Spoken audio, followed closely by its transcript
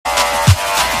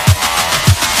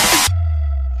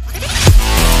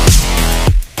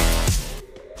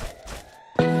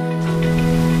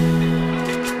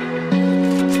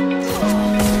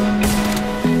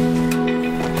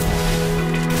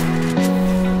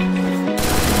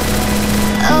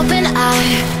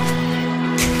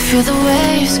Feel the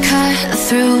waves cut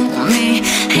through me,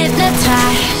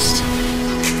 hypnotized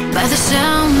by the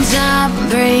sounds I'm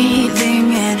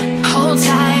breathing in. Hold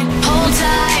tight,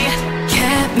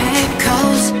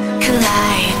 chemicals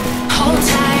collide. Hold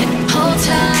tight, hold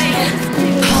tight,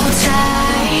 hold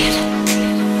tight.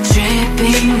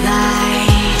 Dripping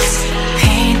lights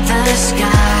paint the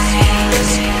skies,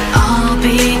 all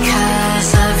because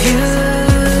of you.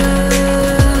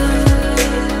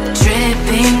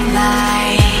 Dripping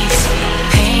lights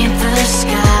paint the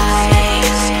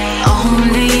skies,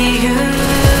 only you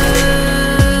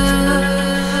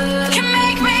can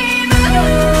make me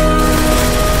move.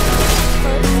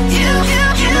 You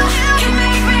can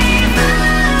make me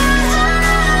move.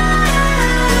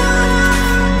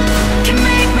 Can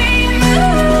make me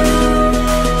move.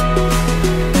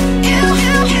 You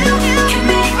can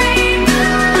make me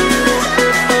move.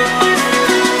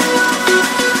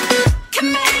 Can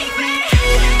make me.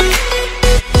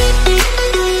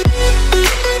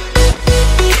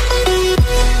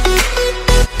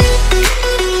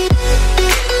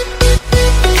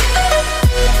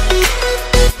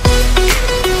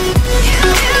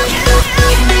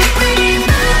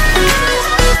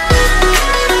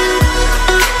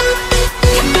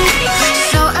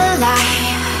 So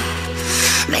alive,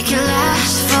 make it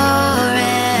last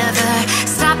forever.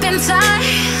 Stop in time,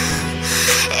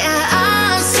 yeah,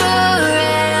 I'm surrendering.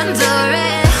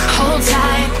 Hold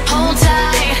tight,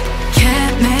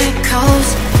 chemicals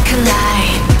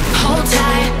collide. Hold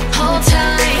tight, hold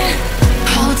tight,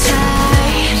 hold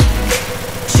tight.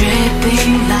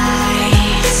 Dripping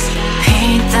lights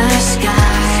paint the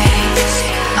skies,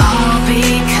 all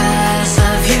because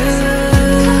of you.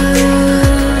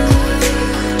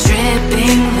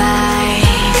 Dripping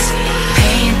lights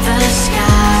paint the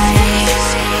skies,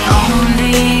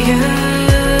 only you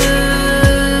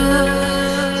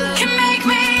can make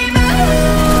me move.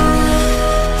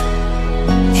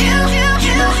 You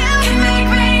can make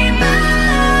me move.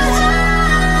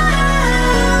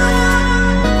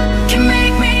 Can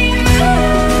make me move.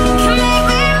 Can make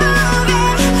me move.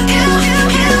 You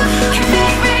can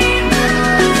make me move.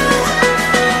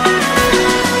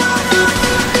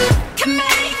 Can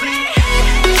make me.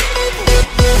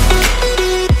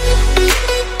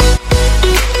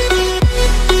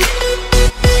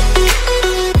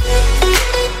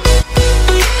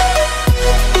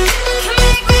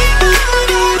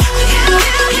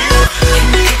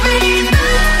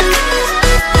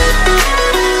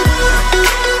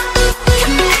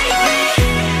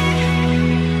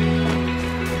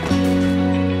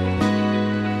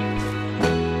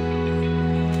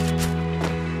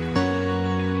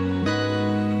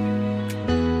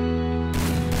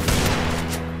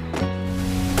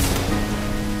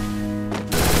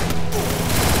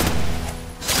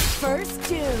 First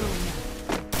Doom.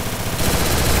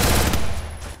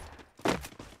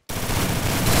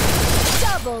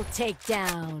 Double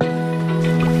takedown.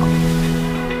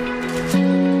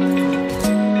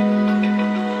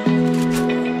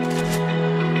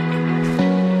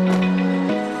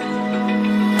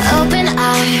 Open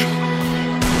eye,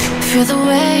 feel the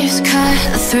waves cut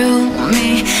through me,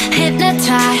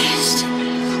 hypnotized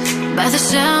by the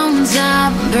sounds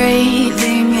I'm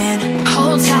breathing in.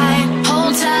 Hold tight,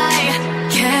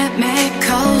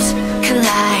 chemicals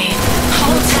collide.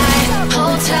 Hold tight,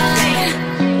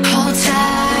 hold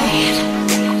tight.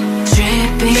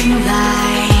 Dripping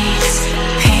lights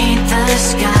paint the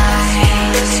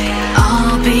skies,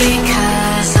 all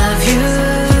because of you.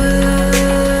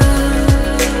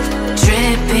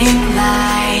 Dripping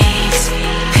lights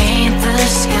paint the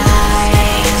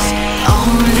skies,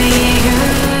 only you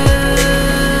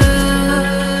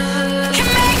can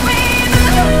make me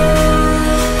move.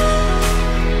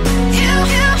 You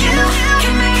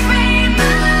can make me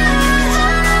move.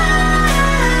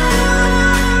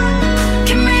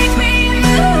 Can make me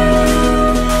move.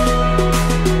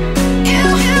 You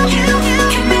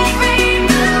can make me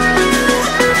move.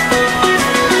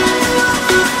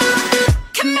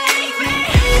 Can make me.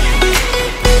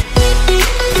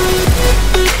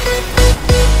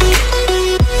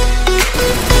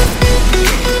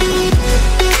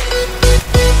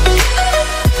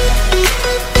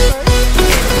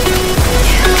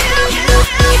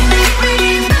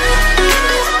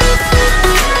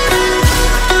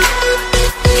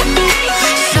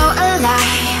 So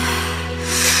alive,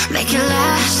 make it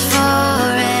last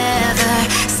forever.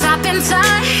 Stop in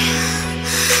time,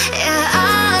 yeah,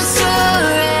 I'm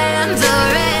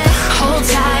surrendering. Hold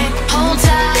tight,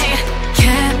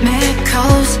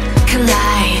 chemicals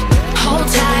collide. Hold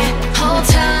tight, hold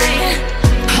tight.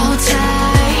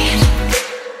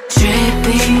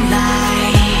 Dripping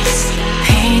lights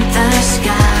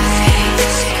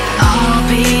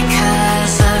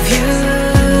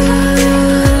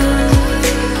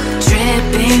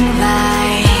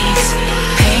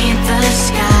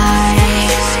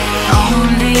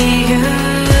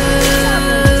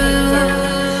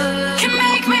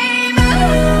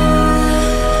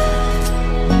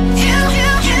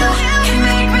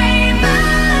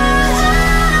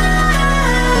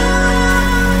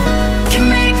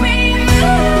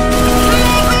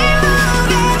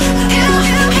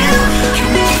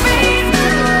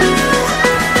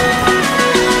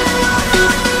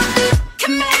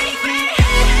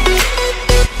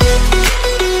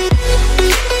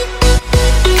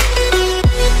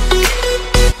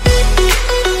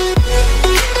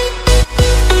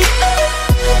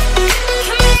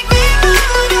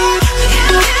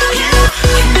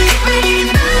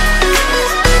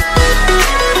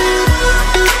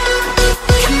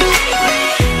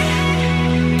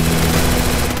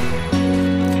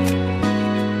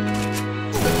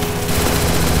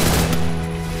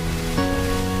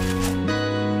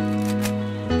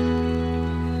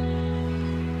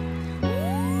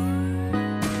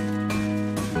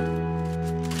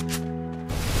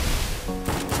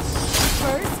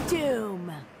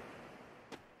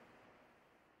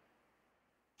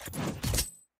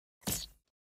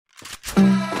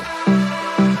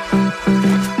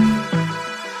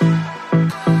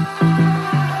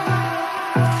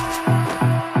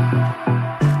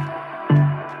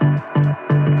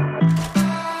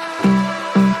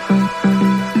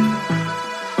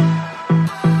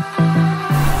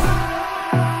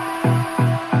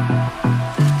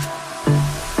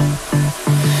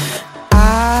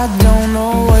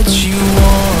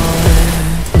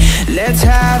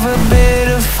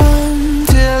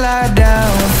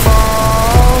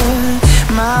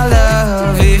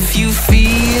you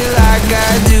feel like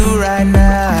I do right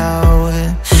now.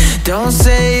 Don't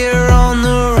say you're on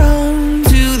the run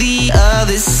to the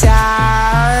other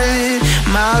side,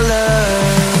 my love.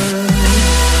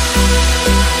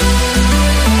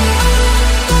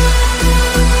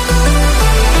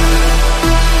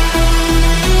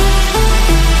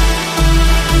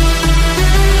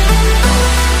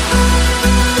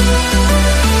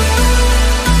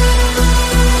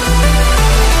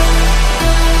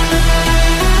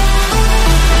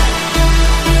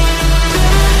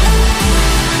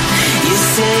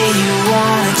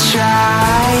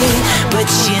 But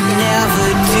you never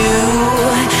do.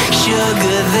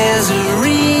 Sugar, there's a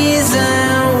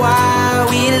reason why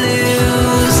we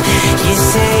lose. You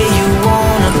say you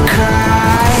wanna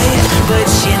cry, but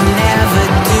you never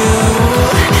do.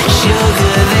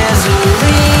 Sugar, there's a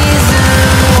reason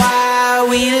why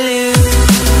we lose.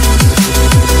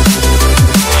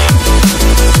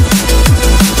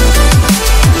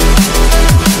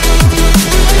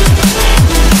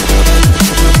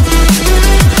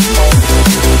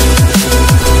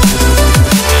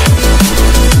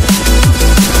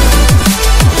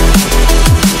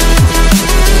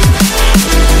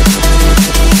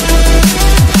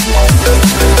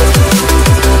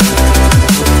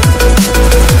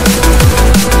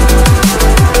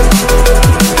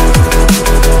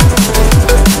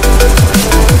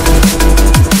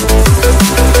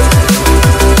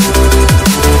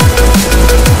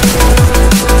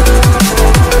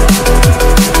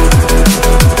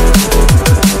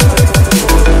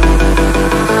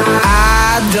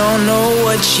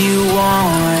 You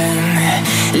want.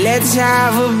 Let's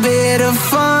have a bit of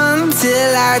fun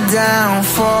till I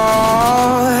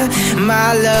downfall,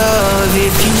 my love.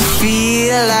 If you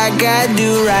feel like I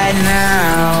do right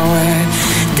now,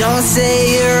 don't say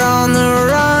you're on the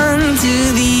run to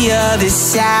the other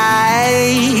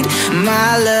side,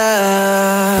 my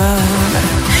love.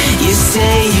 You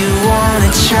say you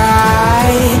wanna try,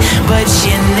 but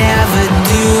you never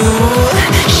do.